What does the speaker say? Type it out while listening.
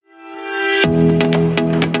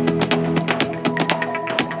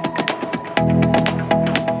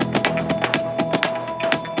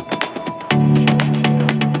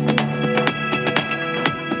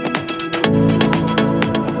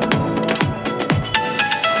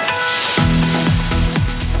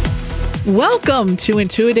Welcome to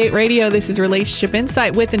Intuidate Radio. This is Relationship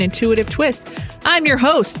Insight with an intuitive twist. I'm your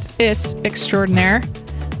host, extraordinaire,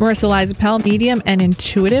 Marissa Liza Pell, medium and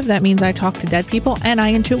intuitive. That means I talk to dead people and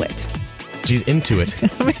I intuit. She's into it.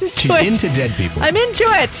 She's into dead people. I'm into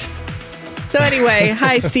it. So anyway,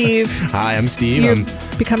 hi, Steve. Hi, I'm Steve. You're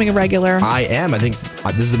becoming a regular. I am. I think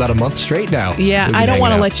this is about a month straight now. Yeah, I don't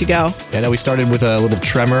want to let you go. I know we started with a little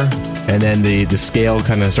tremor, and then the scale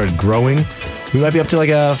kind of started growing. We might be up to like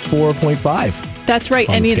a 4.5. That's right.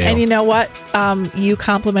 And you know what? You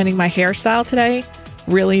complimenting my hairstyle today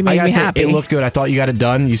really made me happy. It looked good. I thought you got it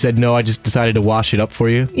done. You said no. I just decided to wash it up for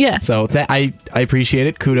you. Yeah. So I appreciate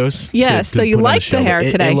it. Kudos. Yeah. So you like the hair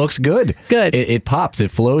today? It looks good. Good. It pops.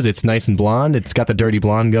 It flows. It's nice and blonde. It's got the dirty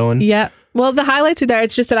blonde going. Yeah. Well, the highlights are there.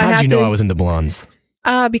 It's just that How'd you know I was into blondes?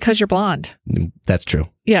 Because you're blonde. That's true.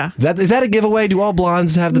 Yeah. Is that a giveaway? Do all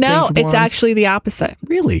blondes have the thing for blondes? No, it's actually the opposite.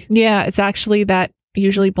 Really? Yeah. It's actually that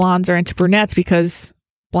usually blondes are into brunettes because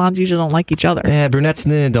blondes usually don't like each other. Yeah, brunettes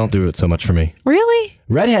don't do it so much for me. Really?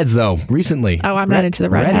 Redheads, though, recently. Oh, I'm not into the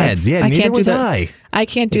redheads. Yeah, neither was I. I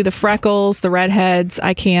can't do the freckles, the redheads.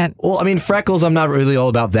 I can't. Well, I mean, freckles, I'm not really all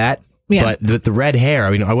about that. Yeah. But the red hair, I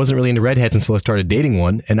mean, I wasn't really into redheads until I started dating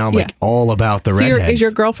one, and now I'm like all about the redheads. Is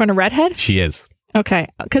your girlfriend a redhead? She is. Okay,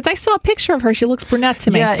 because I saw a picture of her. She looks brunette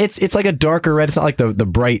to me. Yeah, it's like a darker red. It's not like the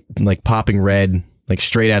bright, like popping red, like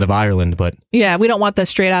straight out of Ireland. But yeah, we don't want the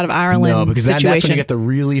straight out of Ireland. No, because that's when you get the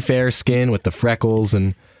really fair skin with the freckles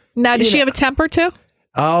and. Now, does she have a temper too?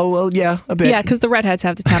 Oh well, yeah, a bit. Yeah, because the redheads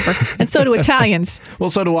have the temper, and so do Italians. Well,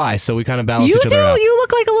 so do I. So we kind of balance each other out. You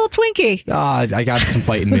look like a little Twinkie. I got some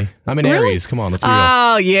fight in me. I'm an Aries. Come on, let's be real.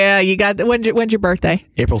 Oh yeah, you got. When's your birthday?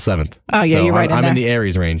 April 7th. Oh yeah, so you're right. I'm in the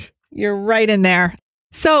Aries range. You're right in there.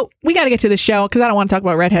 So we got to get to the show because I don't want to talk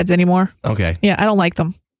about redheads anymore. Okay. Yeah, I don't like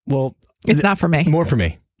them. Well, it's not for me. More for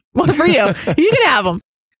me. More for you. You can have them.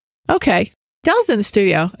 Okay. Dell's in the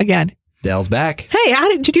studio again. Dell's back.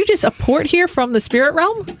 Hey, did you just apport here from the spirit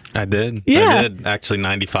realm? I did. Yeah. I did. Actually,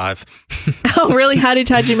 95. Oh, really? How'd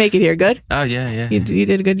you make it here? Good? Oh, yeah. You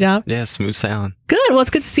did a good job? Yeah, smooth sailing. Good. Well, it's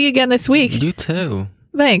good to see you again this week. You too.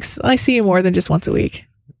 Thanks. I see you more than just once a week.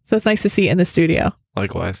 So it's nice to see you in the studio.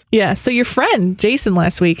 Likewise. Yeah. So your friend, Jason,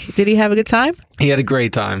 last week, did he have a good time? He had a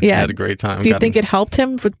great time. Yeah. He had a great time. Do you think it helped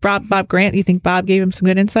him with Bob Grant? Do you think Bob gave him some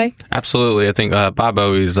good insight? Absolutely. I think Bob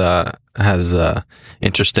always has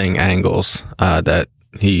interesting angles that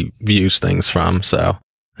he views things from. So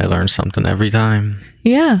I learn something every time.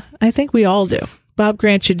 Yeah, I think we all do. Bob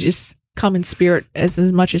Grant should just come in spirit as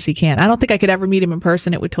much as he can. I don't think I could ever meet him in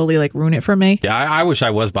person. It would totally ruin it for me. Yeah, I wish I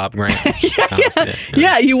was Bob Grant.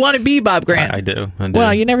 Yeah, you want to be Bob Grant. I do.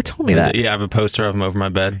 Well, you never told me that. Yeah, I have a poster of him over my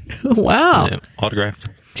bed. Wow. Yeah, autographed.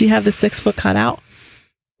 Do you have the 6 foot cutout?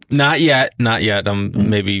 Not yet.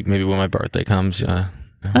 Maybe when my birthday comes. All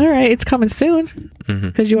right, it's coming soon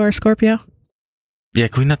because you are a Scorpio. Yeah,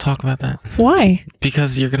 can we not talk about that? Why?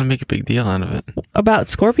 Because you're going to make a big deal out of it. About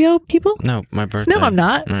Scorpio people? No, my birthday. No, I'm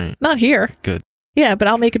not. Right. Not here. Good. Yeah, but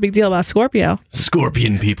I'll make a big deal about Scorpio.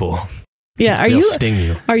 Scorpion people. Yeah, They'll sting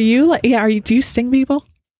you. Are you do you sting people?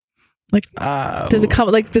 Like, does it come,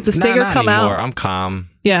 does the stinger come anymore. out? I'm calm.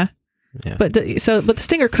 Yeah. Yeah. But the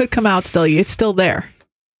stinger could come out still. It's still there.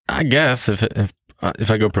 I guess if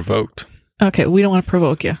I go provoked. Okay, we don't want to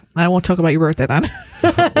provoke you. I won't talk about your birthday then.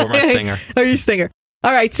 Or my stinger. Or your stinger.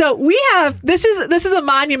 All right, so we have this is a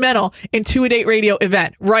monumental Intuidate Radio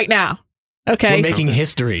event right now. Okay, we're making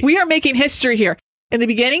history. We are making history here. In the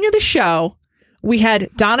beginning of the show, we had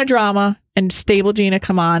Donna Drama and Stable Gina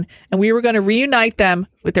come on, and we were going to reunite them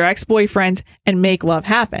with their ex-boyfriends and make love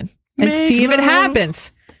happen and see if it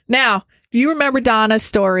happens. Now, do you remember Donna's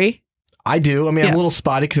story? I do. I mean, I'm a little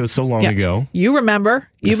spotty because it was so long ago. You remember.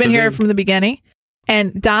 You've been here from the beginning.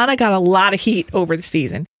 And Donna got a lot of heat over the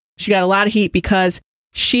season. She got a lot of heat because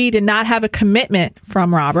she did not have a commitment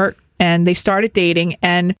from Robert, and they started dating.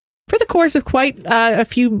 And for the course of quite a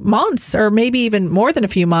few months, or maybe even more than a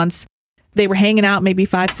few months, they were hanging out maybe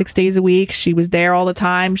 5-6 days a week. She was there all the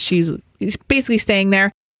time. She's basically staying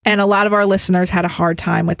there. And a lot of our listeners had a hard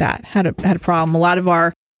time with that, had a problem. A lot of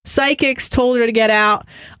our psychics told her to get out.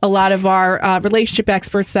 A lot of our relationship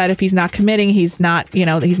experts said if he's not committing, he's not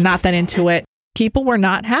that into it. People were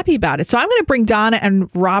not happy about it. So I'm going to bring Donna and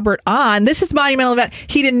Robert on. This is a monumental event.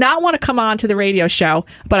 He did not want to come on to the radio show,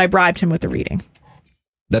 but I bribed him with the reading.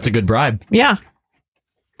 That's a good bribe. Yeah.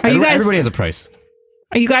 Everybody has a price.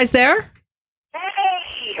 Are you guys there?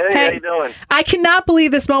 Hey, how you doing? I cannot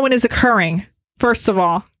believe this moment is occurring, first of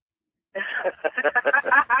all.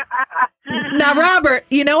 Now, Robert,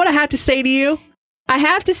 you know what I have to say to you? I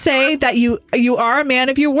have to say that you are a man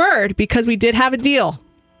of your word, because we did have a deal.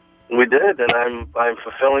 We did, and I'm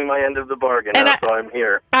fulfilling my end of the bargain, and so I'm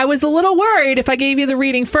here. I was a little worried if I gave you the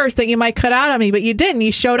reading first that you might cut out on me, but you didn't.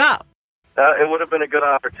 You showed up. It would have been a good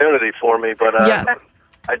opportunity for me, but I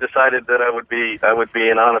decided that I would be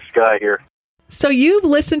an honest guy here. So you've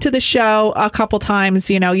listened to the show a couple times.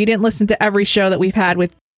 You know, you didn't listen to every show that we've had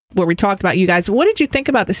where we talked about you guys. What did you think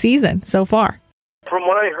about the season so far? From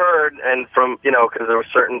what I heard, and from, because there were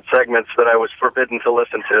certain segments that I was forbidden to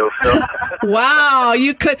listen to. So. Wow,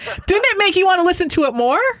 you could. Didn't it make you want to listen to it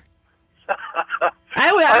more?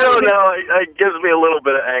 I don't know. It gives me a little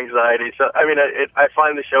bit of anxiety. So I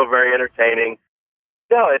find the show very entertaining.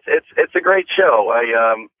 No, it's a great show.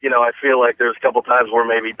 I feel like there's a couple times where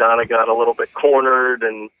maybe Donna got a little bit cornered,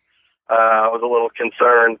 and I was a little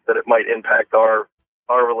concerned that it might impact our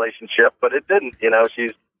relationship, but it didn't.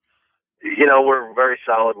 She's, we're very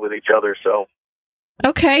solid with each other. So.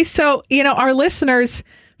 Okay, so our listeners.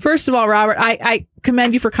 First of all, Robert, I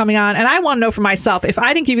commend you for coming on, and I want to know for myself, if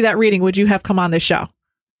I didn't give you that reading, would you have come on this show?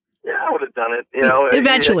 Yeah, I would have done it.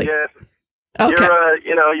 Eventually. Yeah. Okay.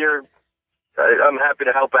 I'm happy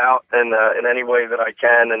to help out in any way that I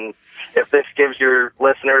can, and if this gives your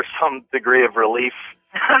listeners some degree of relief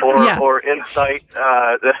or insight,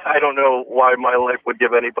 I don't know why my life would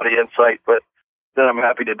give anybody insight, but then I'm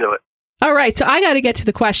happy to do it. All right, so I got to get to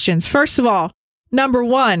the questions. First of all, number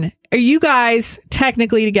one, are you guys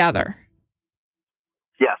technically together?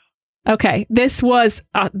 Yes. Okay, this was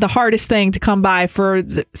the hardest thing to come by for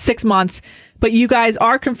 6 months, but you guys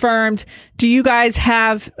are confirmed. Do you guys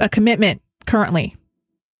have a commitment currently?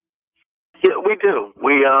 Yeah, we do.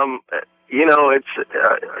 We, as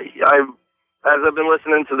I've been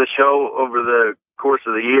listening to the show over the course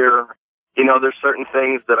of the year, there's certain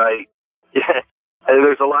things that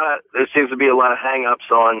there seems to be a lot of hang-ups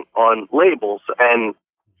on labels, and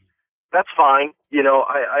that's fine.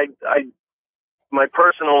 My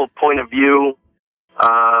personal point of view,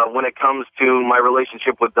 when it comes to my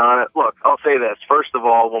relationship with Donna, look, I'll say this. First of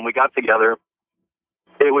all, when we got together,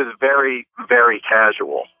 it was very, very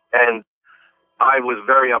casual, and I was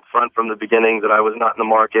very upfront from the beginning that I was not in the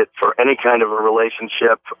market for any kind of a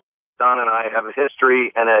relationship. Donna and I have a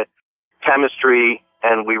history and a chemistry,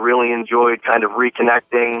 and we really enjoyed kind of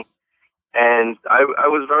reconnecting, and I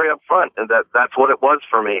was very upfront, and that's what it was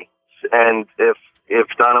for me. And if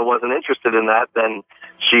Donna wasn't interested in that, then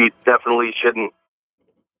she definitely shouldn't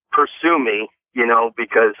pursue me,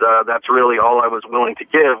 because that's really all I was willing to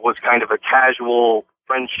give, was kind of a casual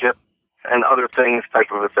friendship and other things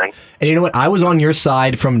type of a thing. And you know what? I was on your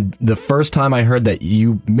side from the first time I heard that.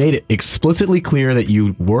 You made it explicitly clear that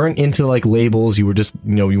you weren't into labels. You were just,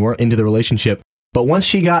 you weren't into the relationship. But once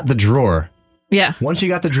she got the drawer, that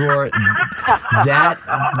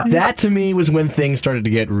to me was when things started to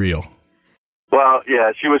get real. Well,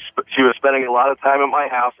 yeah, she was spending a lot of time at my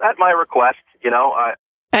house at my request.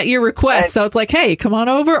 At your request, so it's like, hey, come on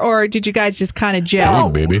over, or did you guys just kind of gel?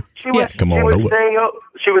 Hey, baby, come on over.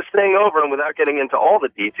 She was staying over, and without getting into all the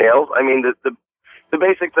details, the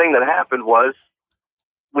basic thing that happened was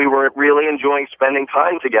we were really enjoying spending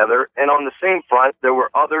time together, and on the same front, there were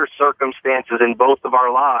other circumstances in both of our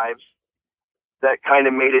lives that kind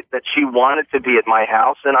of made it that she wanted to be at my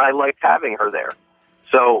house, and I liked having her there.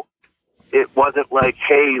 So it wasn't like,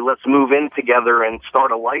 hey, let's move in together and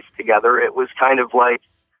start a life together. It was kind of like,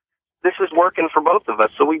 this is working for both of us.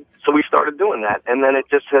 So we started doing that. And then it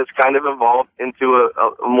just has kind of evolved into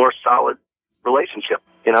a more solid relationship,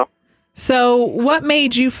 So what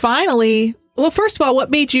made you first of all, what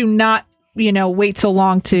made you not, wait so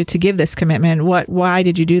long to give this commitment? Why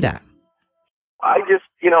did you do that? I just,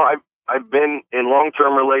 I've been in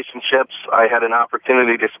long-term relationships. I had an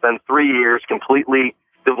opportunity to spend 3 years completely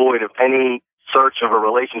devoid of any search of a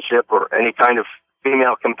relationship or any kind of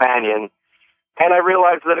female companion. And I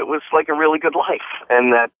realized that it was like a really good life,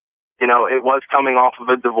 and that, it was coming off of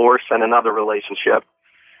a divorce and another relationship.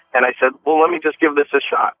 And I said, well, let me just give this a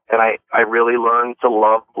shot. And I really learned to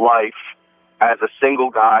love life as a single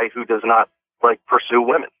guy who does not pursue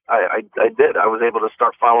women. I did. I was able to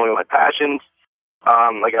start following my passions.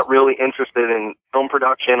 I got really interested in film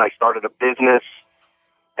production. I started a business,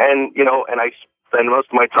 and I spend most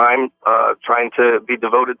of my time trying to be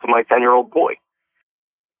devoted to my 10-year-old boy.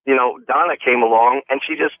 Donna came along, and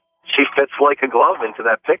she fits like a glove into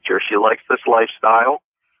that picture. She likes this lifestyle.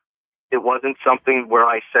 It wasn't something where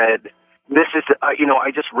I said, this is,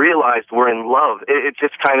 I just realized we're in love. It's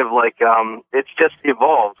just kind of like, it's just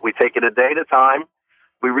evolved. We take it a day at a time.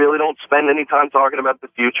 We really don't spend any time talking about the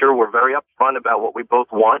future. We're very upfront about what we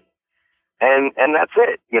both want. And that's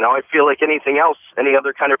it. I feel like anything else, any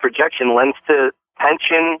other kind of projection lends to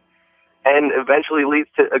tension and eventually leads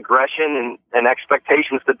to aggression and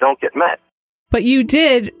expectations that don't get met. But you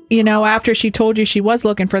did, after she told you she was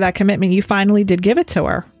looking for that commitment, you finally did give it to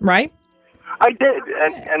her, right? I did.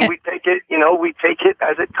 And we take it, we take it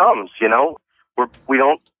as it comes, We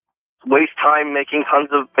don't waste time making tons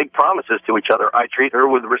of big promises to each other. I treat her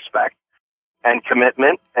with respect and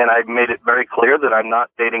commitment, and I've made it very clear that I'm not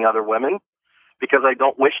dating other women because I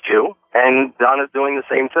don't wish to, and Donna's doing the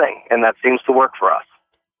same thing, and that seems to work for us.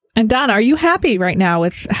 And Donna, are you happy right now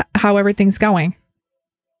with how everything's going?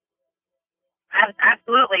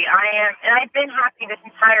 Absolutely, I am, and I've been happy this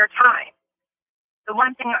entire time. The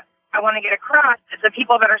one thing I want to get across is the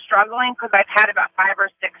people that are struggling, because I've had about 5 or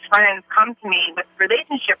 6 friends come to me with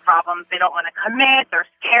relationship problems. They don't want to commit. They're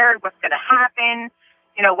scared what's going to happen,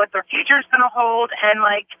 what their future's going to hold. And,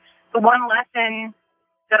 the one lesson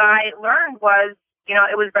that I learned was,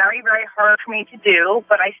 it was very, very hard for me to do,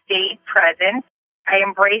 but I stayed present. I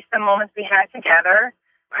embraced the moments we had together.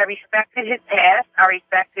 I respected his past. I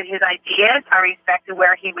respected his ideas. I respected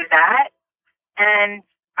where he was at. And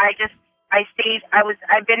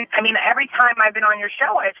every time I've been on your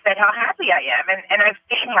show, I've said how happy I am, and I've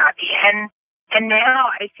stayed happy. And now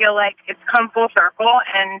I feel like it's come full circle,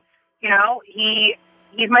 and,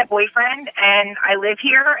 he's my boyfriend, and I live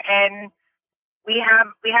here, and we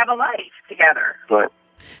have a life together. Right.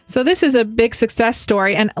 So this is a big success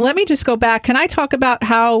story. And let me just go back. Can I talk about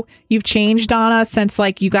how you've changed, Donna, since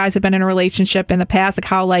you guys have been in a relationship in the past,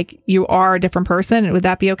 how you are a different person? Would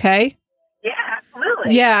that be okay? Yeah,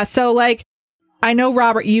 absolutely. Yeah. So I know,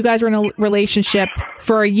 Robert, you guys were in a relationship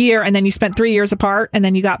for a year, and then you spent 3 years apart, and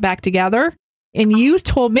then you got back together. And you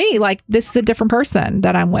told me, this is a different person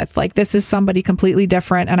that I'm with. This is somebody completely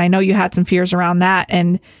different. And I know you had some fears around that.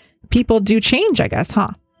 And people do change, I guess, huh?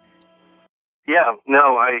 Yeah,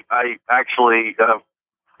 no, I actually,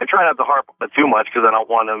 I try not to harp too much because I don't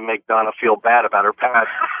want to make Donna feel bad about her past.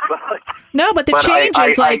 No, but the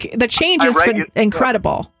change is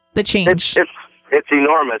incredible. The change. It's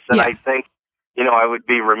enormous. And yeah. I think, I would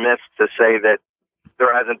be remiss to say that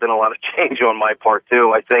there hasn't been a lot of change on my part,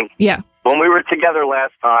 too. I think when we were together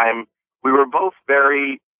last time, we were both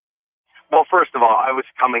well, first of all, I was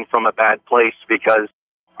coming from a bad place because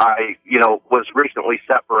I, was recently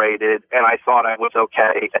separated, and I thought I was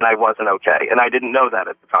okay, and I wasn't okay, and I didn't know that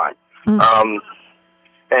at the time. Mm.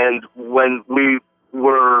 And when we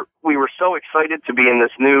were so excited to be in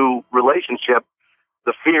this new relationship,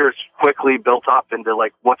 the fears quickly built up into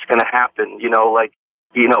what's going to happen?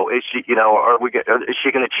 Is she, is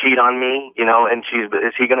she going to cheat on me? And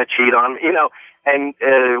is he going to cheat on me? And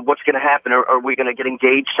what's going to happen? Are we going to get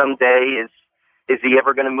engaged someday? Is he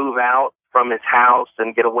ever going to move out from his house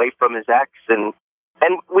and get away from his ex? And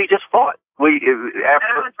we just fought. I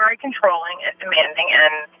was very controlling and demanding,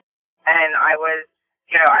 and I was,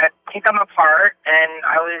 I pick him apart, and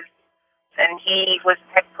he was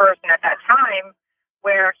the type of person at that time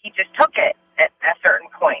where he just took it at certain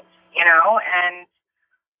points, and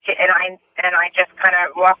I just kind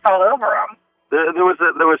of walked all over him. There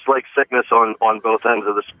was sickness on both ends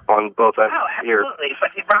of on both ends. Oh, absolutely.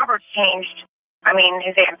 But Robert's changed. I mean,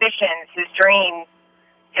 his ambitions, his dreams,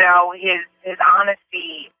 his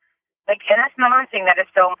honesty. And that's another thing that is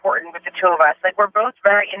so important with the two of us. We're both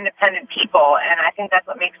very independent people, and I think that's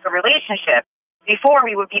what makes the relationship. Before,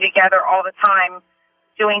 we would be together all the time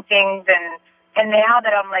doing things, and now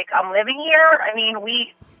that I'm living here, I mean,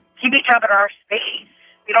 we give each other our space.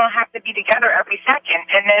 We don't have to be together every second.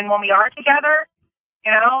 And then when we are together,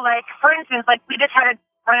 for instance, we just had to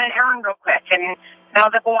run an errand real quick, and I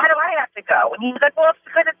was like, well, why do I have to go? And he was like, well, it's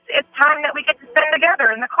because it's time that we get to spend together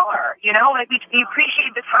in the car, we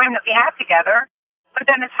appreciate the time that we have together, but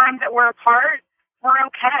then the times that we're apart, we're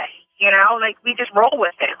okay, we just roll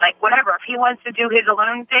with it, whatever. If he wants to do his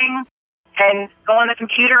alone thing and go on the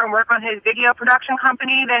computer and work on his video production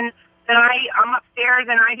company, then I'm upstairs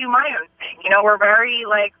and I do my own thing. We're very,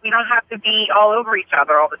 we don't have to be all over each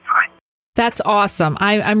other all the time. That's awesome.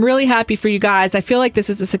 I'm really happy for you guys. I feel like this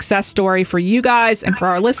is a success story for you guys and for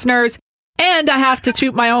our listeners. And I have to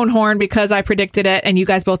toot my own horn because I predicted it and you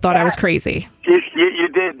guys both thought I was crazy. You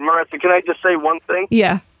did. Marissa, can I just say one thing?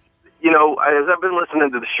 Yeah. As I've been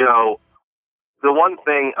listening to the show, the one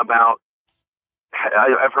thing about,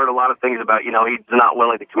 I've heard a lot of things about, he's not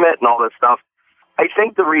willing to commit and all this stuff. I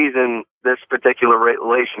think the reason this particular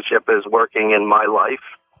relationship is working in my life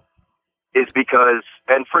is because,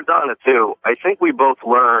 and for Donna too, I think we both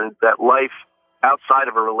learned that life outside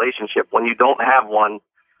of a relationship, when you don't have one,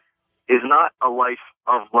 is not a life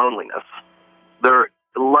of loneliness.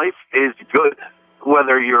 Life is good,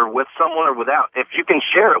 whether you're with someone or without. If you can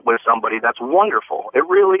share it with somebody, that's wonderful. It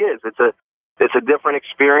really is. It's a different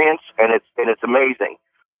experience, and it's amazing.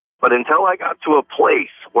 But until I got to a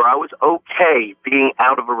place where I was okay being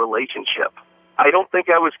out of a relationship, I don't think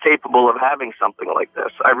I was capable of having something like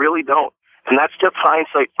this. I really don't. And that's just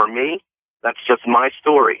hindsight for me. That's just my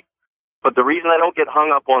story. But the reason I don't get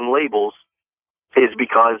hung up on labels is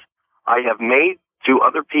because I have made to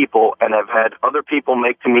other people and have had other people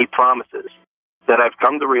make to me promises that I've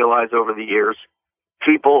come to realize over the years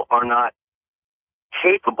people are not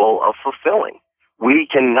capable of fulfilling. We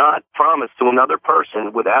cannot promise to another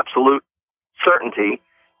person with absolute certainty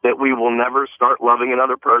that we will never start loving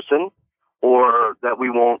another person, or that we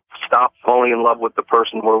won't stop falling in love with the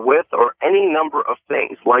person we're with, or any number of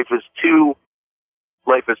things. Life is too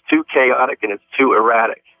chaotic and it's too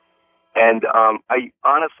erratic. And I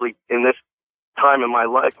honestly, in this time in my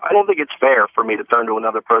life, I don't think it's fair for me to turn to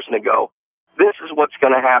another person and go, this is what's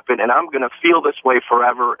going to happen, and I'm going to feel this way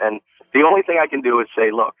forever. And the only thing I can do is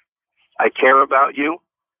say, look, I care about you.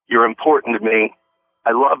 You're important to me.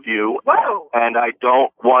 I love you. Whoa. And I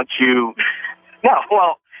don't want you. No.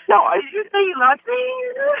 Did you say you love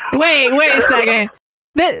me? Wait a second.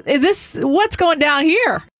 Is this what's going down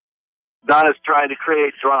here? Donna's trying to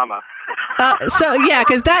create drama. So yeah,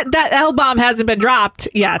 because that L-bomb hasn't been dropped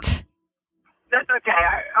yet. That's okay.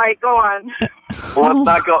 All right, go on. Well,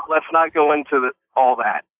 let's not go into all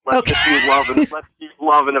that. Let's just use love. Let's use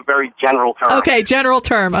love in a very general term. Okay, general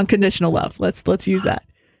term, unconditional love. Let's use that.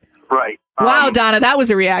 Right. Wow, Donna, that was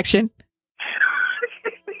a reaction.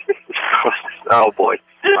 Oh boy.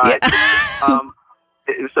 All right. Yeah.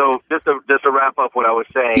 So just to wrap up what I was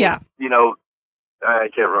saying. Yeah. You know, I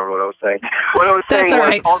can't remember what I was saying. What I was saying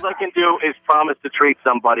was all I can do is promise to treat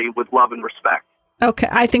somebody with love and respect. Okay,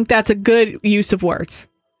 I think that's a good use of words.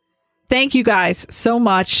 Thank you guys so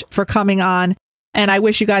much for coming on. And I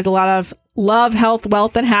wish you guys a lot of love, health,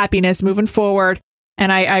 wealth, and happiness moving forward.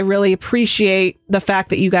 And I really appreciate the fact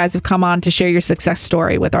that you guys have come on to share your success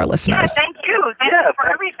story with our listeners. Yeah, thank you. Thank you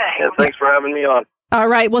for everything. Yeah, thanks for having me on. All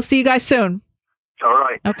right, we'll see you guys soon. All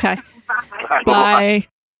right. Okay. Bye. Bye.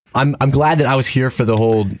 I'm glad that I was here for the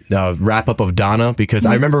whole wrap up of Donna, because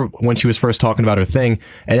I remember when she was first talking about her thing,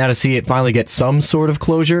 and now to see it finally get some sort of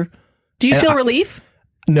closure. Do you feel relief?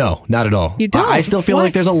 No, not at all. You don't? I still feel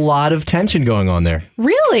like there's a lot of tension going on there.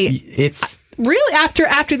 Really? It's really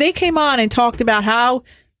after they came on and talked about how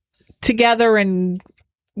together and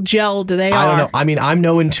gelled they are. I don't know. I mean, I'm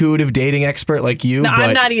no intuitive dating expert like you. No, but,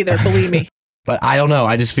 I'm not either. Believe me. But I don't know.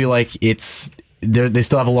 I just feel like they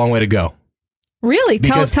still have a long way to go. Really?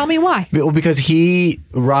 Tell me why. Well, because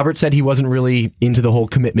Robert said he wasn't really into the whole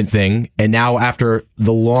commitment thing, and now after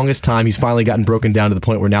the longest time, he's finally gotten broken down to the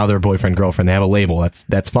point where now they're boyfriend girlfriend. They have a label.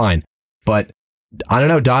 That's fine. But I don't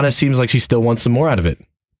know. Donna seems like she still wants some more out of it.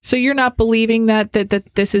 So you're not believing that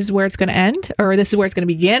this is where it's going to end, or this is where it's going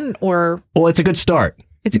to begin, or? Well, it's a good start.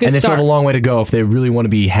 It's a good start. And they still have a long way to go if they really want to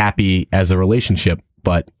be happy as a relationship.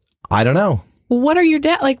 But I don't know. What are your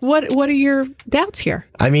what are your doubts here?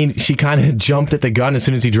 I mean, she kind of jumped at the gun as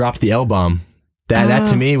soon as he dropped the L-bomb. That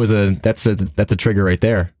to me was that's a trigger right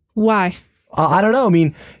there. Why? I don't know. I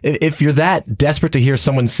mean, if you're that desperate to hear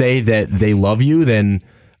someone say that they love you, then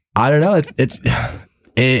I don't know.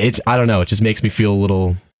 It's I don't know. It just makes me feel a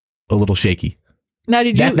little shaky. Now,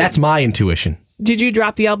 that's my intuition. Did you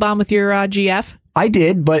drop the L-bomb with your GF? I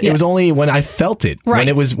did, but it was only when I felt it.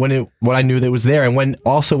 Right. When I knew that it was there, and when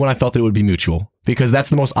I felt it would be mutual. Because that's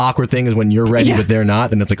the most awkward thing is when you're ready but they're not,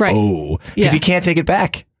 then it's like, oh, because you can't take it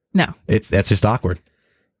back. No. That's just awkward.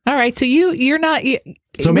 All right, so you're not.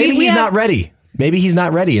 So maybe he's not ready. Maybe he's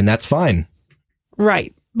not ready, and that's fine.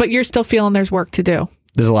 Right, but you're still feeling there's work to do.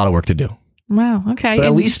 There's a lot of work to do. Wow. Okay. But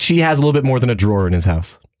at least she has a little bit more than a drawer in his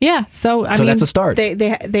house. Yeah. So I mean, that's a start.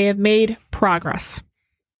 They have made progress.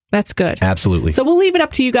 That's good. Absolutely. So we'll leave it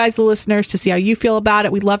up to you guys, the listeners, to see how you feel about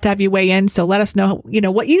it. We'd love to have you weigh in. So let us know,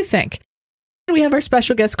 what you think. We have our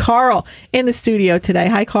special guest, Carl, in the studio today.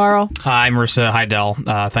 Hi, Carl. Hi, Marissa. Hi, Del.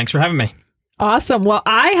 Thanks for having me. Awesome. Well,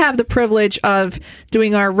 I have the privilege of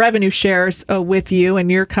doing our revenue shares with you,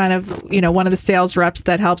 and you're kind of, one of the sales reps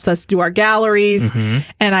that helps us do our galleries. Mm-hmm.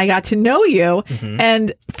 And I got to know you. Mm-hmm.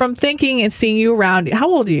 And from thinking and seeing you around, how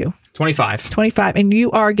old are you? 25. 25. And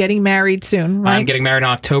you are getting married soon, right? I'm getting married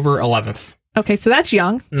on October 11th. Okay, so that's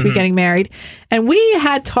young to be getting married. And we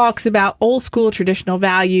had talks about old school traditional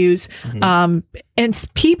values. And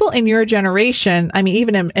people in your generation, I mean,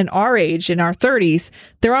 even in our age, in our 30s,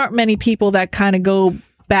 there aren't many people that kind of go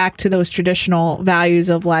back to those traditional values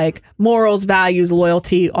of like morals, values,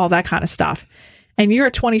 loyalty, all that kind of stuff. and you're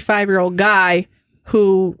a 25-year-old guy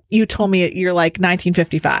who you told me you're like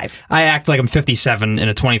 1955. I act like I'm 57 in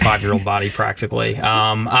a 25-year-old body, practically.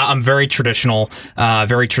 I'm very traditional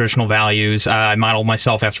values. I model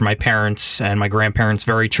myself after my parents and my grandparents,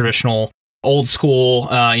 very traditional, old school,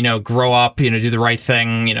 grow up, do the right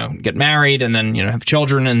thing, get married and then, have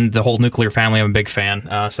children and the whole nuclear family. I'm a big fan.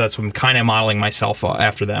 So that's what I'm kind of modeling myself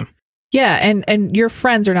after them. Yeah, and your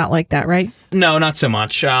friends are not like that, right? No, not so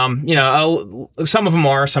much. Some of them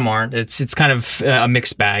are, some aren't. It's kind of a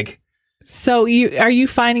mixed bag. So are you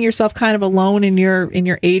finding yourself kind of alone in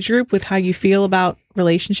your age group with how you feel about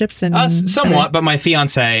relationships and somewhat, but my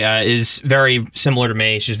fiance is very similar to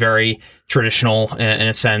me. She's very traditional in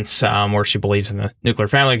a sense, where she believes in the nuclear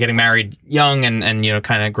family, getting married young and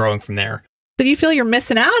kind of growing from there. So do you feel you're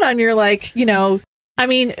missing out on your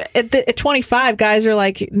at 25, guys are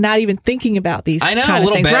like not even thinking about these kind of things,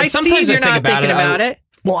 bit. Right? Sometimes Steve, you're not thinking about it.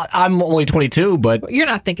 Well, I'm only 22, but you're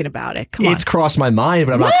not thinking about it. Come on. It's crossed my mind,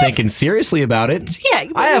 but I'm not thinking seriously about it. Yeah.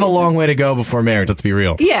 I have a long way to go before marriage, let's be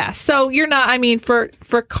real. Yeah, so you're not,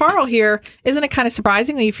 for Carl here, isn't it kind of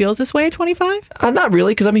surprising that he feels this way at 25? Not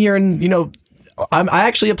really, because I'm hearing, I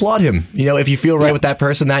actually applaud him. If you feel right with that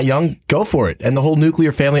person that young, go for it. And the whole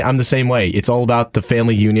nuclear family, I'm the same way. It's all about the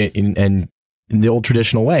family unit and in the old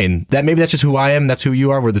traditional way. And maybe that's just who I am. That's who you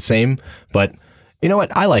are. We're the same. But you know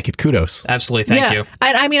what? I like it. Kudos. Absolutely. Thank you.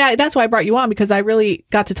 That's why I brought you on, because I really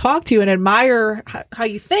got to talk to you and admire how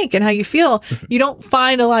you think and how you feel. You don't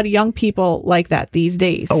find a lot of young people like that these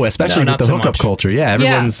days. Oh, especially with the hookup culture. Yeah,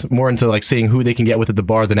 everyone's more into seeing who they can get with at the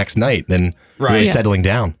bar the next night than really settling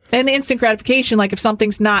down. And the instant gratification, like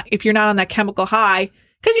if you're not on that chemical high,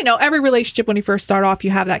 because, every relationship when you first start off,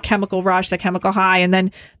 you have that chemical rush, that chemical high, and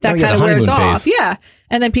then that kind of wears off. Yeah.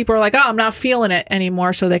 And then people are like, oh, I'm not feeling it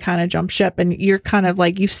anymore. So they kind of jump ship. And you're kind of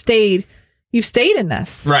like, you've stayed in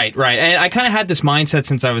this. Right. And I kind of had this mindset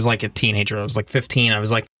since I was like a teenager. I was like 15. I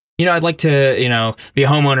was like, I'd like to, be a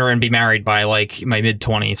homeowner and be married by like my mid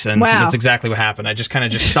 20s. And that's exactly what happened. I just kind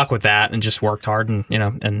of stuck with that and just worked hard and,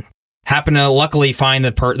 and happened to luckily find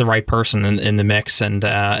the right person in the mix, and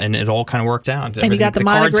it all kind of worked out. And you got the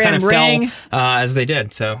monogram cards ring fell, as they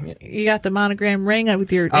did. So you got the monogram ring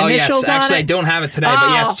with your initials on it. Oh yes, actually, I don't have it today, but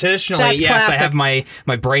yes, traditionally, yes, classic. I have my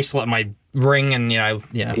bracelet, my ring, and you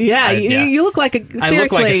look like seriously. I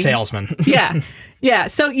look like a salesman. Yeah.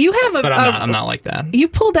 So you have but I'm not like that. You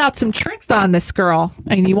pulled out some tricks on this girl,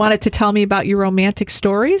 and you wanted to tell me about your romantic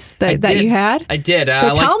stories that you had. I did.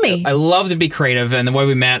 So tell me. I love to be creative, and the way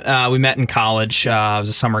we met in college. It was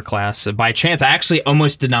a summer class. By chance, I actually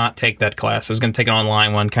almost did not take that class. I was going to take an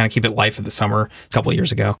online one, kind of keep it light for the summer a couple of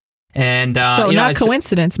years ago. And not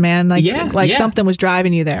coincidence, man. Something was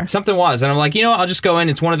driving you there. Something was, and I'm like, I'll just go in.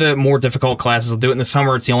 It's one of the more difficult classes. I'll do it in the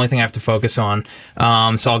summer. It's the only thing I have to focus on.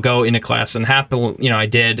 So I'll go into class, and I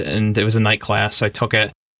did, and it was a night class. So I took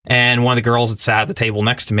it, and one of the girls that sat at the table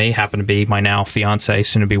next to me happened to be my now fiance,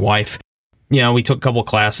 soon to be wife. We took a couple of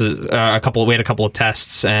classes, we had a couple of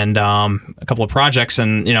tests and a couple of projects,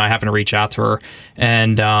 and I happened to reach out to her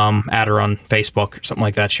and add her on Facebook or something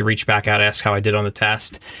like that. She reached back out, asked how I did on the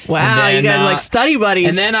test. Wow, then, you guys are like study buddies.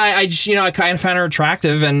 And then I just, I kind of found her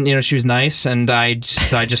attractive, and she was nice, and I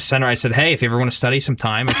just sent her. I said, hey, if you ever want to study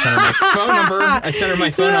sometime, I sent her my phone number. I sent her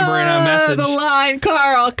my phone number in a message. The line,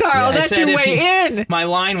 Carl, that's your way in. My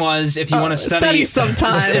line was, if you want to study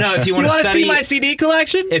sometime, if you want to study, see my CD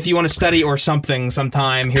collection, if you want to study or something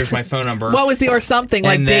sometime, here's my phone number. What was the or something?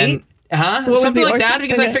 Like date? Something like that,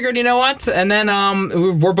 because I figured, you know what? And then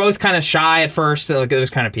we're both kind of shy at first, like those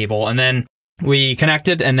kind of people. And then we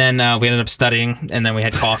connected, and then we ended up studying, and then we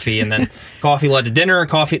had coffee, and then coffee led to dinner,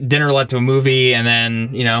 dinner led to a movie, and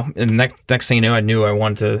then, and next thing you know, I knew I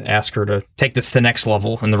wanted to ask her to take this to the next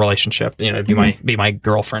level in the relationship, be my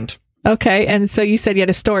girlfriend. Okay, and so you said you had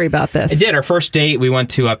a story about this. I did. Our first date, we went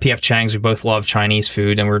to P.F. Chang's. We both love Chinese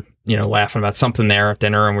food, and we're laughing about something there at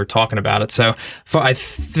dinner, and we're talking about it. So I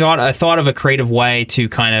thought of a creative way to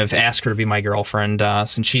kind of ask her to be my girlfriend,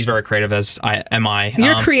 since she's very creative, as I am.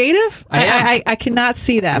 You're creative? I am. I cannot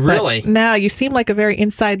see that. Really? No, you seem like a very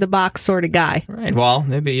inside the box sort of guy. Right. Well,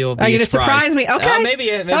 maybe you'll be Are you going to surprise me? Okay.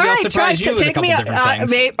 Maybe I'll surprise you with a couple different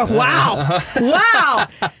things. Wow. Wow.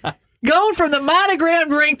 Going from the monogram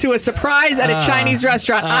ring to a surprise at a Chinese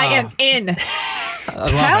restaurant. I am in.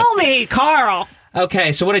 Tell me, Carl.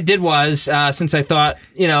 Okay, so what I did was, since I thought,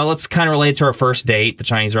 let's kind of relate to our first date, the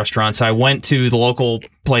Chinese restaurant, so I went to the local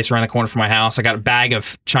place around the corner from my house. I got a bag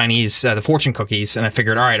of Chinese, the fortune cookies, and I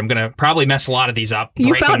figured, all right, I'm going to probably mess a lot of these up.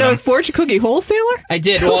 You found a fortune cookie wholesaler? I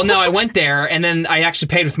did. Well, no, I went there, and then I actually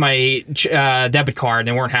paid with my debit card, and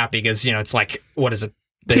they weren't happy because, it's like, what is it?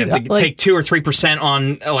 they have to take 2 or 3%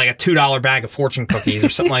 on like a $2 bag of fortune cookies or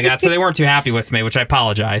something like that. So they weren't too happy with me, which I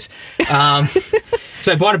apologize.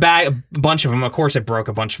 So I bought a bunch of them. Of course, I broke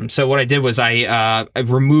a bunch of them. So what I did was I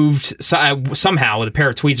removed somehow with a pair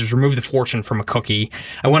of tweezers, removed the fortune from a cookie.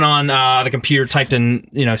 I went on the computer, typed in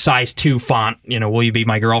size 2 font, will you be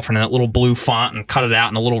my girlfriend, in that little blue font, and cut it out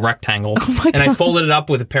in a little rectangle. And I folded it up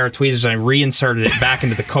with a pair of tweezers and I reinserted it back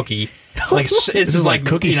into the cookie. Like this is like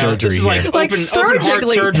cookie surgery. This is like open heart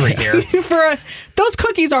surgery here. Those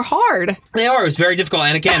cookies are hard. They are. It was very difficult,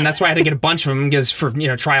 and again, that's why I had to get a bunch of them because for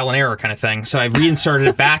trial and error kind of thing. So I reinserted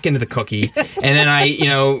it back into the cookie, and then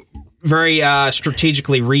I very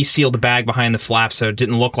strategically resealed the bag behind the flap so it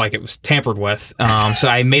didn't look like it was tampered with. So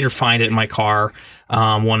I made her find it in my car.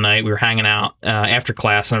 One night we were hanging out after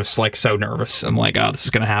class, and I was like so nervous. I'm like, oh, this is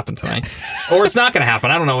going to happen tonight, or it's not going to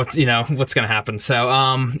happen. I don't know what's going to happen. So,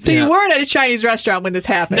 you weren't at a Chinese restaurant when this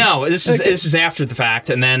happened. No, this is after the fact,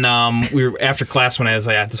 and then we were after class when I was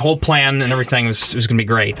like, this whole plan and everything was going to be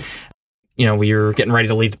great. We were getting ready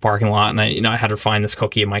to leave the parking lot, and I had her find this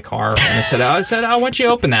cookie in my car, and I said, why don't you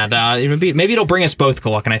open that? Maybe it'll bring us both good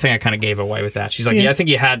luck. And I think I kind of gave away with that. She's like, I think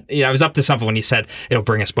you had. I was up to something when you said it'll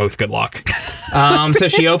bring us both good luck. So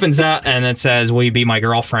she opens that, and it says, "Will you be my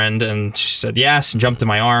girlfriend?" And she said yes, and jumped in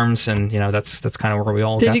my arms, and that's kind of where we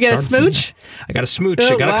all. Did got you get a smooch? I got a smooch.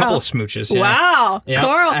 I got a couple of smooches. Yeah. Wow, yeah.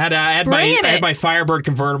 Carl, I had my Firebird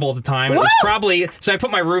convertible at the time. It was probably so. I put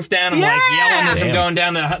my roof down. I'm like yelling as I'm going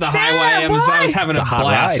down the highway. I was having a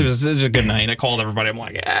blast. It was a good night. I called everybody. I'm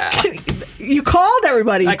like, yeah. You called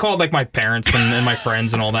everybody? I called like my parents and my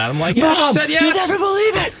friends and all that. I'm like, yeah. Mom, she said yes. You never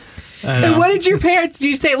believe it. And what did your parents? Did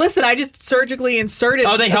you say, listen, I just surgically inserted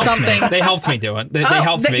something? Oh, they helped me. They helped me do it. They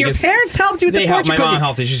helped me. Your parents helped you with the fortune cookie? My mom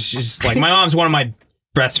helped me. She's like, my mom's one of my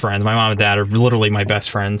best friends. My mom and dad are literally my best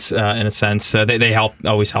friends in a sense. So they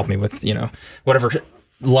always help me with whatever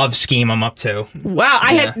love scheme I'm up to. Wow,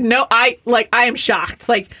 I am shocked.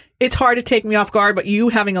 Like, it's hard to take me off guard, but you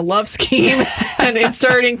having a love scheme and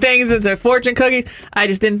inserting things into fortune cookies, I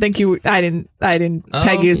just didn't think you. I didn't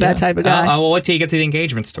peg you as that type of guy. I'll wait till you get to the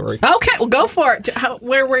engagement story. Okay, well, go for it.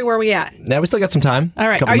 Where were we at? Now we still got some time. All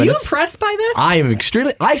right. Are you impressed by this? I am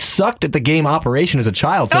extremely. I sucked at the game Operation as a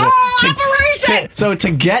child. So Operation! So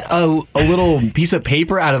to get a little piece of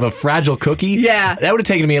paper out of a fragile cookie, that would have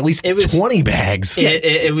taken me at least 20 bags.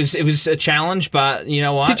 It was a challenge, but you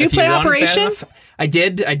know what? Did you play Operation? I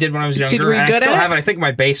did when I was younger. I still have it. I think in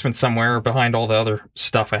my basement somewhere behind all the other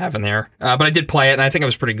stuff I have in there. But I did play it, and I think I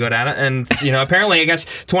was pretty good at it. And apparently, I guess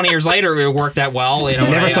 20 years later, it worked out well.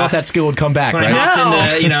 Never thought that skill would come back, when right? I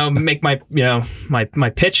hopped into make my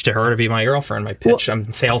pitch to her to be my girlfriend. My pitch. I'm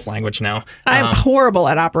in sales language now. I'm horrible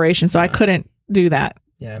at Operation, so I couldn't do that.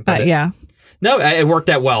 Yeah, No, it worked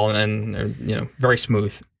out well, and very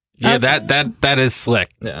smooth. Yeah, that is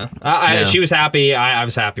slick. Yeah, she was happy. I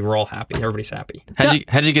was happy. We're all happy. Everybody's happy.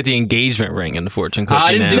 How'd you get the engagement ring in the fortune cookie?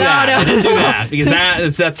 I didn't do that. I didn't do that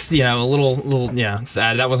because that's a little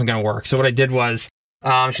that wasn't going to work. So what I did was.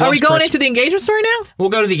 Are we going into the engagement story now? We'll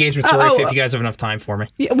go to the engagement story if you guys have enough time for me.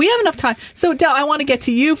 Yeah, we have enough time. So, Del, I want to get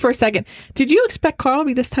to you for a second. Did you expect Carl to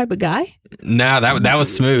be this type of guy? No, that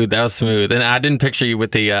was smooth. That was smooth. And I didn't picture you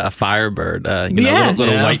with the Firebird.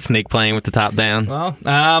 Little white snake playing with the top down. Well,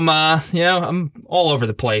 I'm all over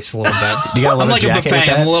the place a little bit. I'm like a buffet.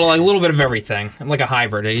 I'm a little bit of everything. I'm like a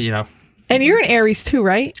hybrid. And you're an Aries too,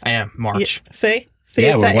 right? I am. March. Yeah, see,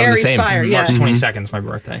 yeah, it's we're that one Aries the same. fire. March 22nd is my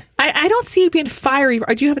birthday. I don't see you being fiery.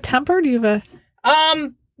 Do you have a temper? Do you have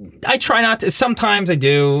a? I try not to. Sometimes I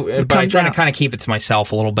do, but I try to kind of keep it to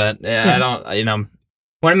myself a little bit. I don't.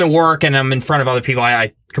 When I'm at work and I'm in front of other people,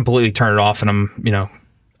 I completely turn it off, and I'm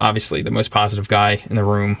obviously the most positive guy in the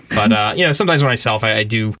room. But sometimes when myself, I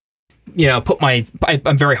do.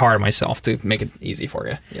 I'm very hard on myself to make it easy for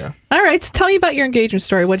you. All right. So tell me about your engagement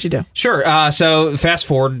story. What'd you do? Sure. So fast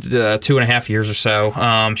forward 2.5 years or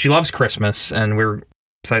so. She loves Christmas, and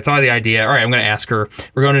so I thought of the idea. All right, I'm going to ask her.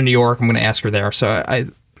 We're going to New York. I'm going to ask her there. So I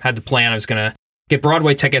had the plan. I was going to get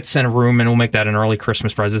Broadway tickets and a room, and we'll make that an early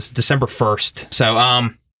Christmas present. It's December 1st. So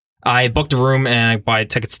I booked a room and I buy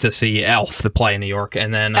tickets to see Elf, the play in New York,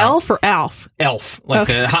 and then Elf or Alf? Elf, like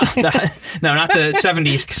no, not the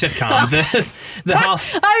 '70s sitcom.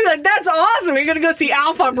 I'm like, that's awesome. You're gonna go see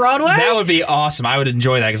Alf on Broadway? That would be awesome. I would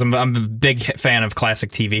enjoy that because I'm a big fan of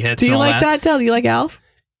classic TV hits. Do you and all like that, Del? Do you like Alf?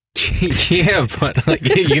 Yeah, but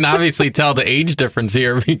you can obviously tell the age difference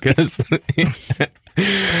here because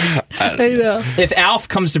I know. If Alf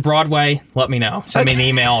comes to Broadway, let me know. Send me an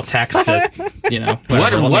email, text, What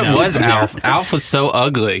was Alf? Alf was so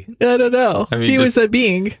ugly. I don't know. He was a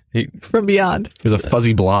being from beyond. He was a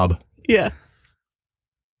fuzzy blob. Yeah.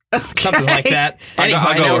 something like that.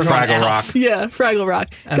 I'll go with Fraggle Rock. Yeah, Fraggle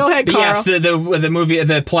Rock. Go ahead, Carl. Yes,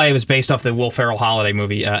 the play was based off the Will Ferrell holiday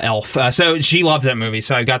movie, Elf. So she loves that movie,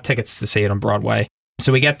 so I got tickets to see it on Broadway.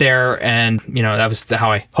 So we get there, and that was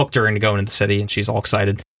how I hooked her into going into the city, and she's all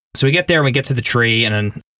excited. So we get there, and we get to the tree, and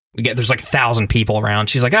then there's like 1,000 people around.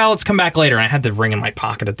 She's like, "Oh, let's come back later." And I had the ring in my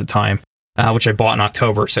pocket at the time, which I bought in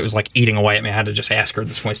October, so it was like eating away at me. I had to just ask her at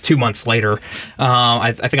this point. It's 2 months later.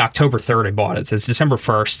 I think October 3rd I bought it, so it's December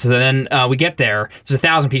 1st. So then we get there. There's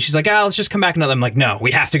 1,000 people. She's like, "Oh, let's just come back another." I'm like, "No,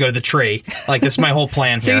 we have to go to the tree. Like, this is my whole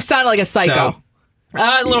plan here." So you sounded like a psycho. So,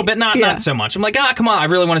 a little bit, not so much. I'm like, come on, I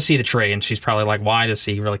really want to see the tree. And she's probably like, why does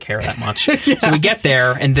he really care that much? Yeah. So we get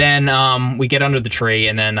there, and then we get under the tree,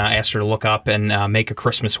 and then I asked her to look up and make a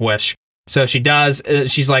Christmas wish. So she does.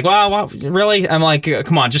 She's like, well, really? I'm like,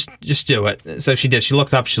 come on, just do it. So she did. She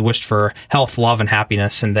looked up. She wished for health, love, and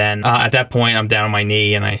happiness. And then at that point, I'm down on my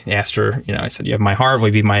knee, and I asked her, I said, "You have my heart. Will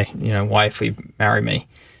you be my wife? Will you marry me?"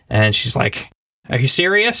 And she's like, "Are you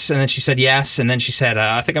serious?" And then she said yes. And then she said,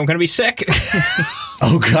 "I think I'm going to be sick."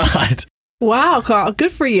 Oh, God. Wow, Carl.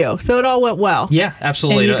 Good for you. So it all went well. Yeah,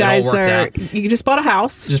 absolutely. And you guys it all worked out. You just bought a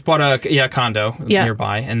house. Just bought a condo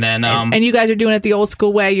nearby. And then... and you guys are doing it the old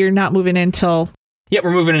school way. You're not moving in till... Yeah, we're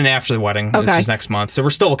moving in after the wedding. Okay. This is next month. So we're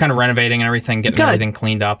still kind of renovating and everything, getting everything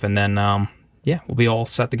cleaned up. And then, we'll be all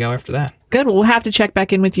set to go after that. Good. Well, we'll have to check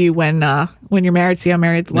back in with you when you're married, see how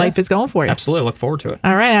married life is going for you. Absolutely. Look forward to it.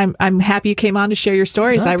 All right. I'm happy you came on to share your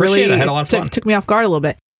stories. I appreciate it. I had a lot of fun. Took me off guard a little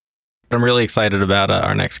bit. I'm really excited about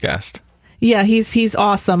our next guest. Yeah, he's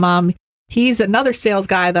awesome. He's another sales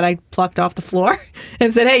guy that I plucked off the floor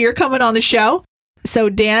and said, "Hey, you're coming on the show." So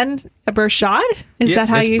Dan Bershad, is that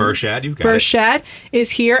how you? Bershad, you've got Bershad is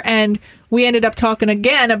here, and we ended up talking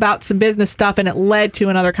again about some business stuff, and it led to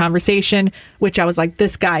another conversation, which I was like,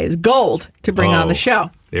 "This guy is gold to bring on the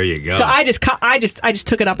show." There you go. So I just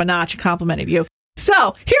took it up a notch and complimented you.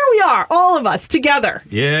 So here we are, all of us together.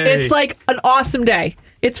 Yay. It's like an awesome day.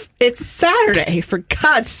 It's Saturday, for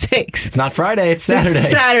God's sakes. It's not Friday, it's Saturday.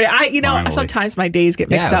 It's Saturday. Finally. Sometimes my days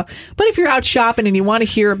get mixed up. But if you're out shopping and you want to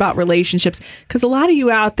hear about relationships, because a lot of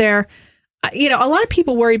you out there, a lot of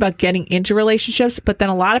people worry about getting into relationships, but then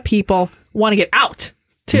a lot of people want to get out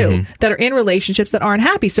too, that are in relationships that aren't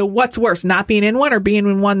happy. So what's worse, not being in one or being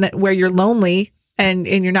in one where you're lonely and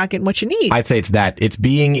you're not getting what you need? I'd say it's that. It's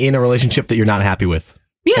being in a relationship that you're not happy with.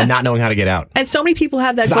 Yeah. And not knowing how to get out. And so many people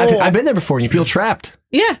have that goal. I've been there before, and you feel trapped.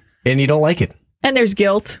 Yeah. And you don't like it. And there's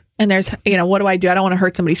guilt. And there's, what do? I don't want to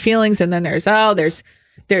hurt somebody's feelings. And then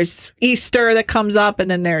there's Easter that comes up.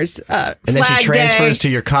 And then there's and then she transfers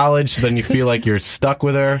to your college. So then you feel like you're stuck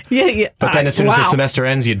with her. Yeah. But then as soon as the semester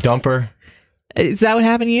ends, you dump her. Is that what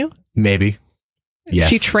happened to you? Maybe. Yes.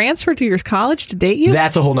 She transferred to your college to date you?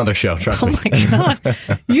 That's a whole nother show, trust me. Oh my God.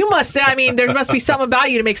 There must be something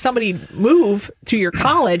about you to make somebody move to your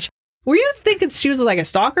college. Were you thinking she was like a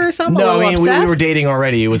stalker or something? No, I mean, we were dating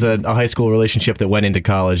already. It was a high school relationship that went into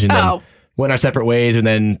college and then went our separate ways. And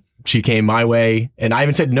then she came my way. And I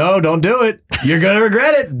even said, "No, don't do it. You're going to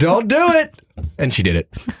regret it. Don't do it." And she did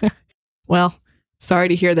it. Well, sorry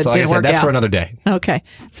to hear that didn't work out. That's for another day. Okay.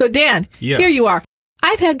 So, Dan, here you are.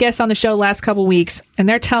 I've had guests on the show last couple weeks, and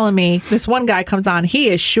they're telling me, this one guy comes on, he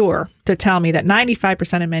is sure to tell me that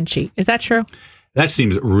 95% of men cheat. Is that true? That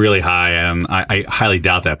seems really high, and I highly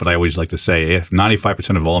doubt that, but I always like to say, if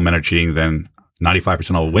 95% of all men are cheating, then 95%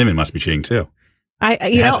 of all women must be cheating too. What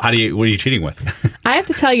are you cheating with? I have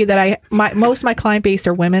to tell you that most of my client base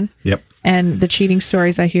are women. Yep. And the cheating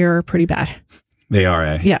stories I hear are pretty bad. They are,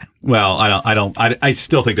 eh? Yeah. Well, I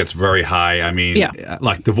still think that's very high. I mean,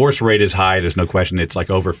 like divorce rate is high. There's no question. It's like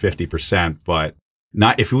over 50%, but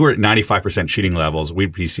if we were at 95% cheating levels,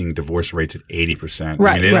 we'd be seeing divorce rates at 80%.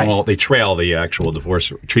 Right. I mean, they trail the actual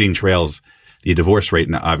divorce. Cheating trails the divorce rate.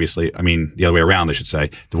 And obviously, I mean, the other way around, I should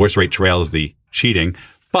say. Divorce rate trails the cheating,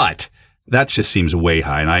 but that just seems way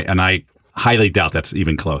high. And I highly doubt that's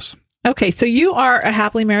even close. Okay, so you are a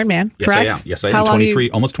happily married man, correct? Yes, I am. 23,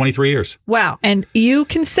 almost 23 years. Wow. And you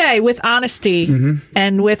can say with honesty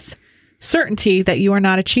and with certainty that you are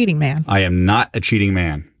not a cheating man. I am not a cheating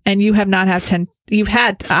man. And you have not you've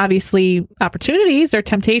had obviously opportunities or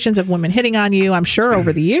temptations of women hitting on you, I'm sure,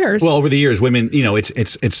 over the years. Well, over the years, women,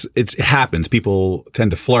 it happens. People tend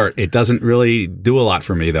to flirt. It doesn't really do a lot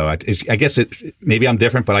for me, though. I guess maybe I'm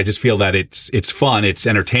different, but I just feel that it's fun, it's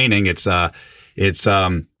entertaining, it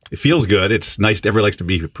feels good. It's nice. Everybody likes to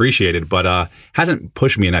be appreciated, but hasn't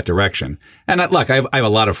pushed me in that direction. And look, I have a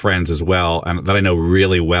lot of friends as well, and that I know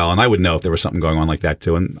really well, and I would know if there was something going on like that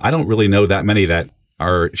too. And I don't really know that many that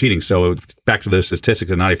are cheating. So back to those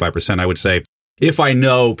statistics of 95%, I would say if I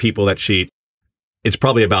know people that cheat, it's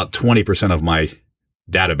probably about 20% of my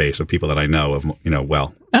database of people that I know of,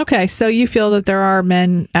 well. Okay, so you feel that there are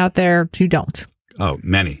men out there who don't. Oh,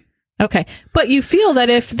 many. Okay, but you feel that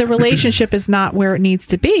if the relationship is not where it needs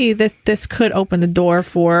to be, this could open the door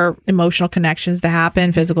for emotional connections to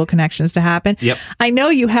happen, physical connections to happen. Yep. I know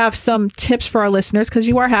you have some tips for our listeners because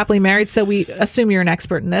you are happily married, so we assume you're an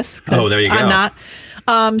expert in this. Oh, there you go. I'm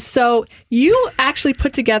not. So you actually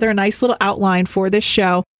put together a nice little outline for this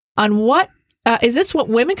show on what is this what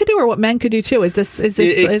women could do or what men could do too? Is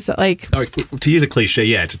it like to use a cliche?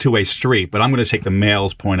 Yeah, it's a two-way street. But I'm going to take the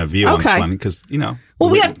male's point of view on this one because Well,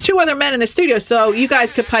 we have two other men in the studio, so you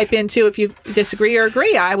guys could pipe in too if you disagree or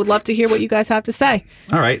agree. I would love to hear what you guys have to say.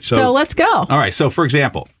 All right, so let's go. All right, so for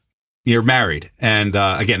example, you're married, and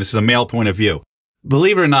again, this is a male point of view.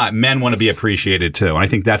 Believe it or not, men want to be appreciated too, and I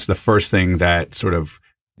think that's the first thing that sort of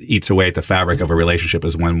eats away at the fabric of a relationship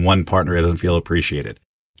is when one partner doesn't feel appreciated.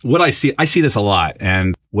 What I see this a lot,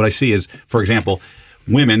 and what I see is, for example,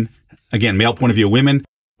 women. Again, male point of view, women.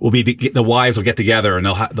 The wives will get together and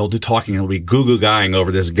they'll do talking and they'll be goo guying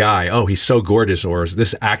over this guy. Oh, he's so gorgeous, or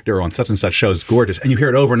this actor on such and such show is gorgeous, and you hear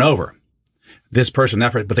it over and over. This person,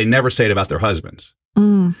 that person, but they never say it about their husbands.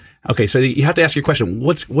 Mm. Okay, so you have to ask your question: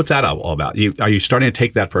 what's that all about? Are you starting to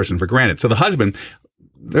take that person for granted? So the husband,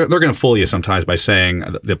 they're going to fool you sometimes by saying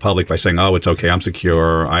the public by saying, "Oh, it's okay, I'm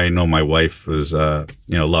secure. I know my wife is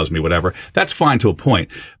loves me, whatever." That's fine to a point,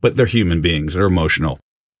 but they're human beings. They're emotional.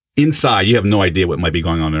 Inside, you have no idea what might be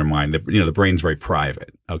going on in their mind. The brain's very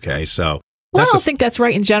private. Okay, so I don't think that's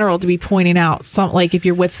right in general to be pointing out some, like if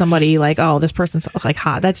you're with somebody like, oh, this person's like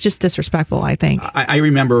hot. That's just disrespectful. I think. I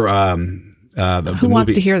remember. Who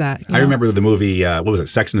wants to hear that? I remember the movie. What was it?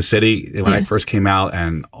 Sex and the City when it first came out,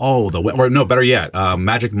 and better yet,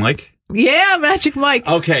 Magic Mike. Yeah, Magic Mike.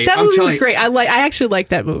 Okay, that movie was great. I actually liked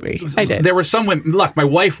that movie. I did. There were some women. Look, my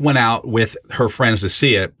wife went out with her friends to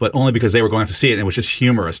see it, but only because they were going out to see it, and it was just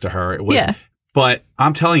humorous to her. It was. Yeah. But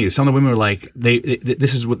I'm telling you, some of the women were like,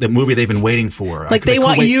 this is what the movie they've been waiting for. Like they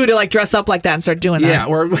want you to like dress up like that and start doing that.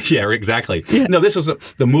 Yeah, exactly. Yeah. No, this was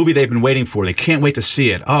the movie they've been waiting for. They can't wait to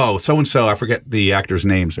see it. Oh, so and so, I forget the actors'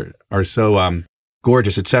 names are so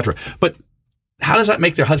gorgeous, etc. But how does that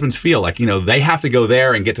make their husbands feel? Like, they have to go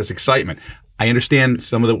there and get this excitement. I understand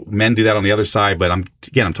some of the men do that on the other side, but I'm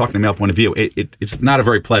talking the male point of view. It's not a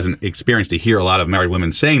very pleasant experience to hear a lot of married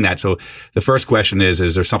women saying that. So the first question is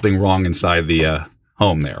there something wrong inside the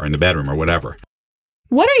home there, or in the bedroom, or whatever?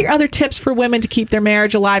 What are your other tips for women to keep their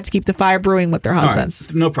marriage alive, to keep the fire brewing with their husbands?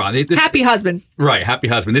 Right, no problem. Happy husband. Right, happy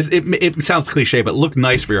husband. It sounds cliche, but look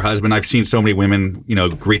nice for your husband. I've seen so many women,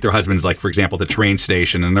 greet their husbands, like, for example, at the train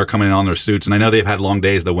station, and they're coming in on their suits. And I know they've had long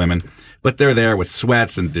days, the women, but they're there with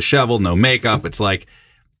sweats and disheveled, no makeup. It's like,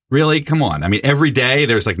 really? Come on. I mean, every day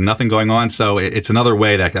there's like nothing going on. So it's another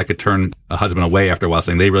way that I could turn a husband away after a while,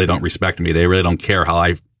 saying they really don't respect me. They really don't care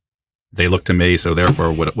how they look to me. So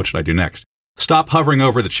therefore, what should I do next? Stop hovering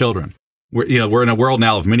over the children. We're in a world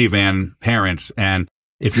now of minivan parents, and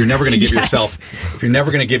if you're never going to give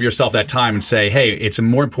yourself that time and say, hey, it's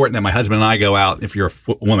more important that my husband and I go out, if you're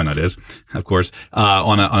a woman, that is, of course,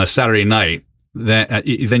 on a Saturday night, then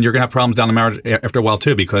you're going to have problems down the marriage after a while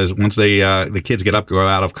too, because once the kids get up, go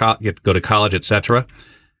to college, etc.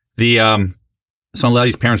 So a lot of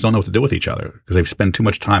these parents don't know what to do with each other because they've spent too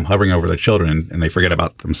much time hovering over their children, and they forget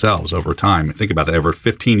about themselves over time. Think about that. Over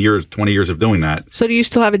 15 years, 20 years of doing that. So do you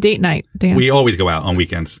still have a date night, Dan? We always go out on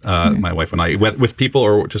weekends, my wife and I, with people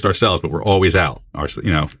or just ourselves, but we're always out.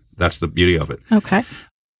 That's the beauty of it. Okay.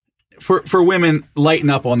 For women, lighten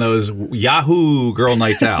up on those Yahoo girl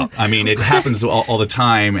nights out. I mean, it happens all the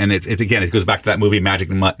time, and it's again, it goes back to that movie Magic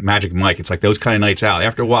Mike. It's like those kind of nights out.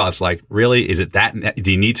 After a while, it's like, really, is it that?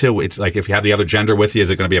 Do you need to? It's like if you have the other gender with you, is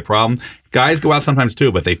it going to be a problem? Guys go out sometimes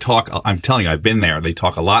too, but they talk. I'm telling you, I've been there. They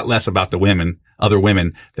talk a lot less about the other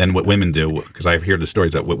women, than what women do, because I've heard the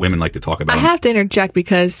stories that what women like to talk about. I have to interject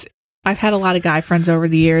because I've had a lot of guy friends over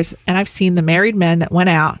the years, and I've seen the married men that went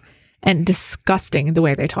out. And disgusting the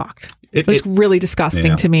way they talked. It was really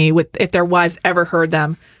disgusting to me. If their wives ever heard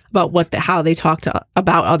them about how they talked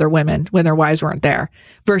about other women when their wives weren't there,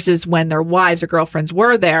 versus when their wives or girlfriends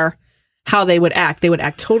were there, how they would act. They would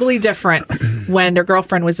act totally different when their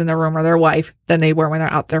girlfriend was in the room or their wife than they were when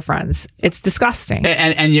they're out with their friends. It's disgusting.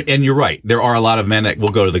 And you're right. There are a lot of men that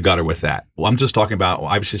will go to the gutter with that. Well, I'm just talking about.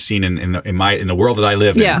 I've just seen in the world that I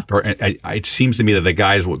live in. It seems to me that the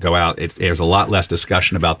guys will go out. There's a lot less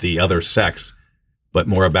discussion about the other sex, but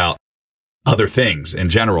more about other things in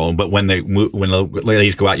general. But when the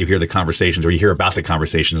ladies go out, you hear the conversations, or you hear about the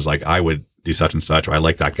conversations, like I would do such and such, or I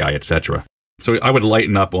like that guy, etc. So I would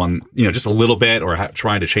lighten up on, just a little bit, or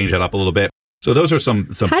trying to change that up a little bit. So those are some.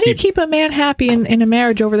 How do you keep a man happy in a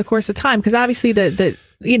marriage over the course of time? Because obviously the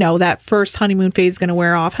that first honeymoon phase is going to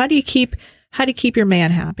wear off. How do you keep your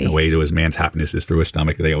man happy? The way to his man's happiness is through his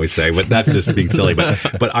stomach, they always say, but that's just being silly.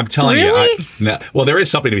 But I'm telling really? you, well, there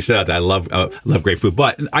is something to be said that I love great food,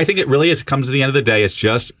 but I think it really is. Comes to the end of the day, it's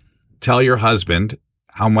just tell your husband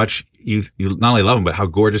how much you not only love them, but how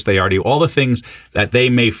gorgeous they are to you. All the things that they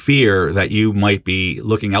may fear that you might be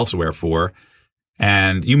looking elsewhere for.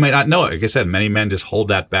 And you might not know it. Like I said, many men just hold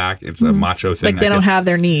that back. It's a macho thing. Like they don't have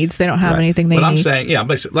their needs. They don't have anything they need. But I'm saying,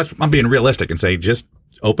 I'm being realistic and say just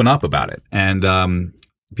open up about it and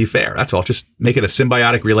be fair. That's all. Just make it a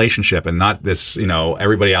symbiotic relationship and not this,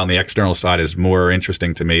 everybody out on the external side is more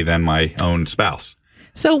interesting to me than my own spouse.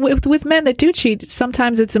 So with men that do cheat,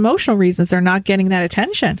 sometimes it's emotional reasons. They're not getting that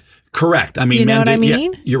attention. Correct. I mean, you know what I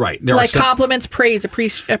mean? Yeah, you're right. There like compliments, praise,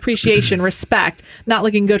 appreciation, respect, not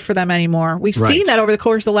looking good for them anymore. We've seen that over the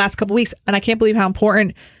course of the last couple of weeks, and I can't believe how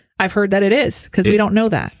important I've heard that it is because we don't know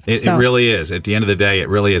that. It really is. At the end of the day, it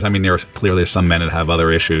really is. I mean, there's clearly some men that have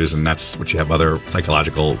other issues, and that's what you have other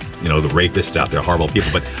psychological, the rapists out there, horrible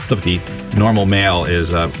people. But look, the normal male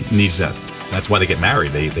needs that. That's why they get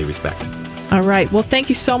married. They respect it. All right. Well, thank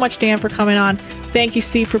you so much, Dan, for coming on. Thank you,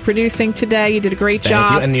 Steve, for producing today. You did a great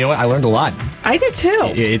job. Thank you. And you know what? I learned a lot. I did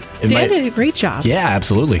too. Dan did a great job. Yeah,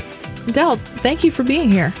 absolutely. Del, thank you for being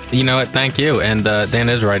here. You know what? Thank you. And Dan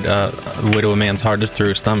is right. The way to a man's heart is through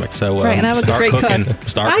his stomach. So and I'm a great cooking. cook.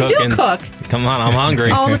 Start cooking. I do cook. Come on, I'm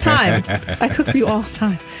hungry. All the time. I cook for you all the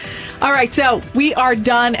time. All right, so we are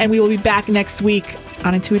done, and we will be back next week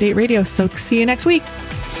on Intuit Radio. So see you next week.